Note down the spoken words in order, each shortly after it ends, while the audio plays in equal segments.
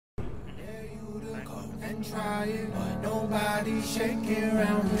and try it, but nobody's shaking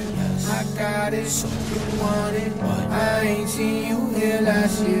around here. I got it, so you want it, but I ain't seen you here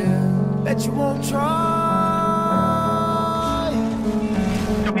last year. Bet you won't try.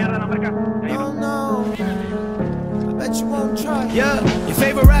 Oh no, I bet you won't try. Yeah, your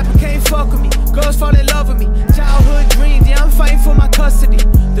favorite rapper can't fuck with me. Girls fall in love with me. Childhood dreams, yeah, I'm fighting for my custody.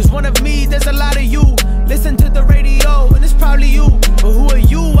 There's one of me, there's a lot of you. Listen to the radio, and it's probably you. But who are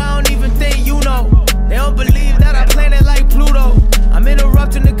you? I don't even think you know. They don't believe that I plan it like Pluto. I'm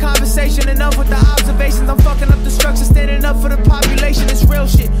interrupting the conversation, enough with the observations. I'm fucking up the structure, standing up for the population. It's real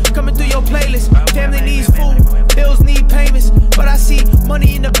shit coming through your playlist. Family needs food, bills need payments, but I see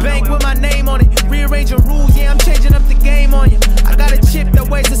money in the bank with my name on it. Rearranging rules, yeah, I'm changing up the game on you. I got a chip that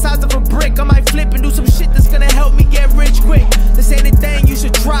weighs the size of a brick. I might flip and do some shit that's gonna help me get rich quick. This ain't a thing you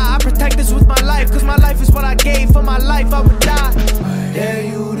should try. I protect this with my life, cause my life is what I gave. For my life I would die. I dare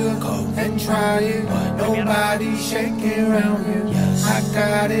you to go and try it, but nobody's shaking around here. I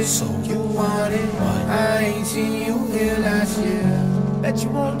got it, so you want it, but I ain't seen you here last year. Bet you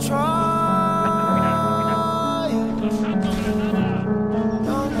won't try.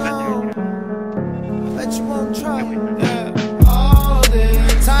 No, no, I bet you won't try. Yeah. All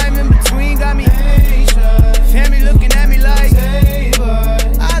this time in between got me patient. Family looking at me like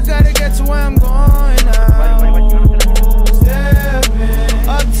I gotta get to where I'm going now. Stepping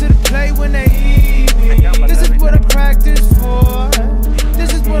up to the plate when they eat me. This is what I practice for.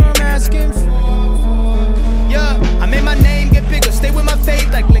 This is what I'm asking for. Yeah, I made my name get bigger. Stay with my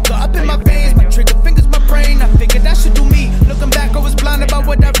faith like liquor up in my veins. My trigger fingers, my brain. I figured that should do me. Looking back, I was blind about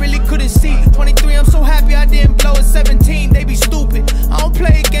what I really couldn't see. 23, I'm so happy I didn't blow at 17. They be stupid. I don't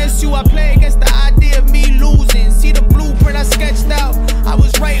play against you, I play against the idea of me losing. See the blueprint I sketched out. I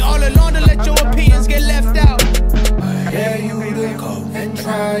was right all along to let your opinions get left out. I dare you to go and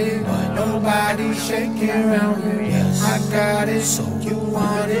try it, but nobody's shaking around here. I got it, so you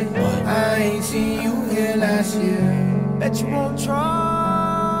want it, but I ain't seen you here last year. Bet you won't try.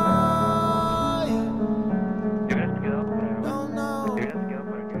 No, no, I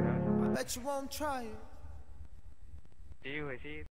bet you won't try it.